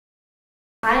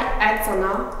Hei, jeg heter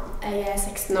Sanna. Jeg er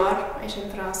 16 år, og jeg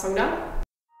kommer fra Sogndal.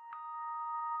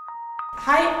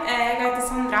 Hei, jeg heter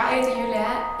Sandra. Jeg heter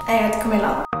Julie. Jeg heter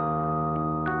Camilla.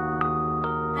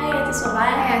 Hei, jeg heter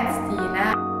Solveig. Jeg heter Stine.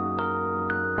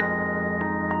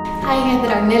 Hei, jeg heter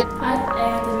Ragnhild. Hei,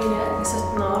 jeg heter Emilie. Jeg er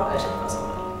 17 år, og jeg kommer fra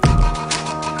Sogndal.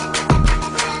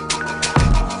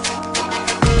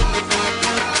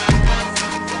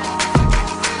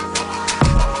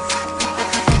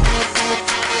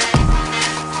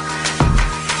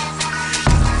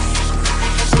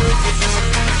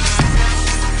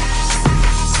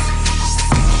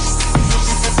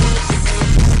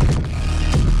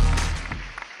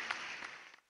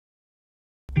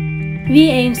 Vi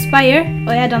er Inspire og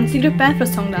er dansegruppe fra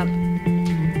Sogndal.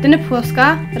 Denne påska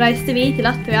reiste vi til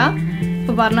Latvia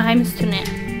på barneheimsturné.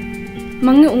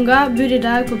 Mange unger bor i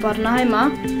dag på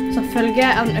barneheimer som følge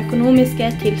av den økonomiske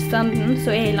tilstanden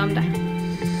som er i landet.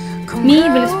 Vi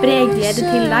vil spre glede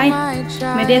til deg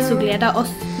med det som gleder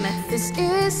oss mest,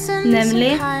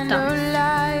 nemlig dans.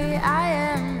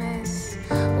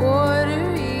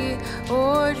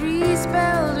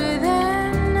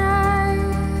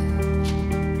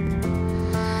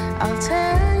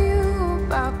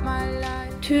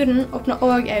 Turen åpner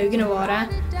også øynene våre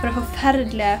for de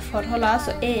forferdelige forholdene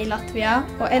som er i Latvia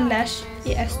og ellers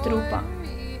i Øst-Europa.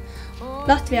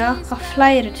 Latvia har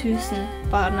flere tusen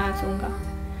barnehjemsunger,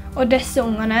 og disse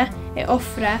ungene er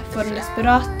ofre for den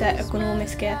desperate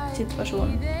økonomiske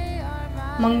situasjonen.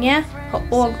 Mange har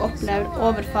også opplevd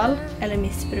overfall eller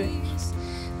misbruk.